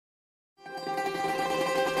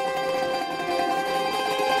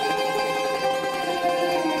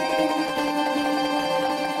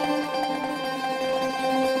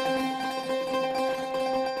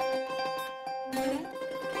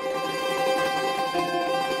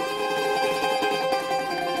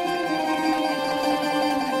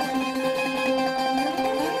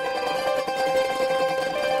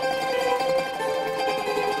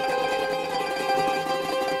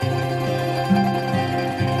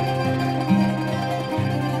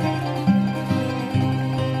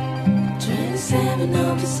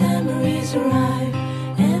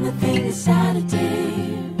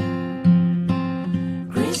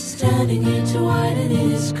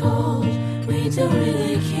don't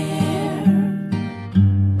really care.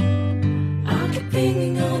 I keep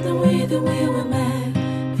thinking of the way that we were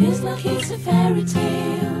met. Feels like it's a fairy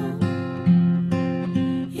tale.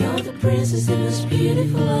 You're the princess, the most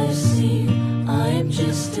beautiful I've seen. I am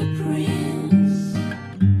just a prince.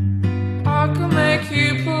 I can make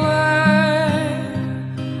you play,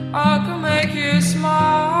 I can make you smile,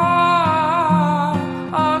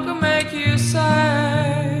 I can make you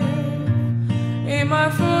say in my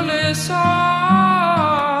fullest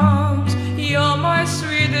arms, you're my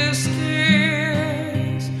sweetest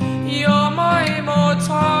kiss, you're my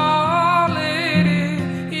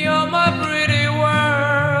immortality, you're my pretty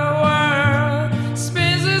world,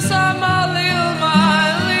 spins inside my little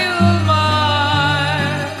mind, little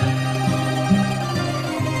mind.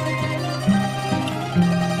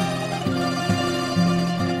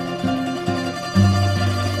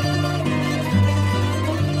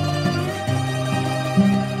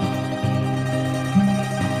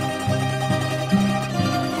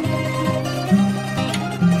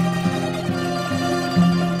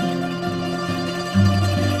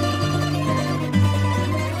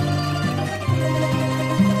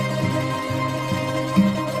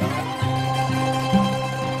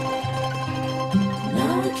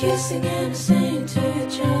 Now we're kissing and saying to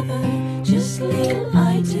each other just little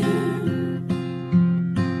I do.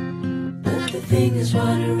 But the thing is, what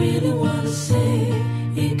I really want to say,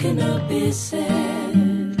 it cannot be said.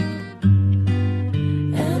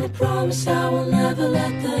 And I promise I will never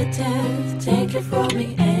let the death take it from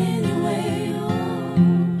me anyway. Oh,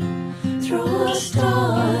 throw us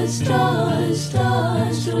stars, stars,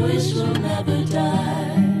 stars, the wish will never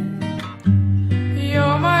die.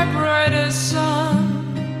 You're my brightest sun,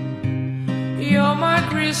 you're my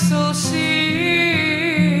crystal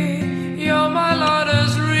sea, you're my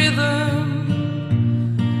lover's rhythm,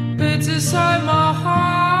 beats inside my heart.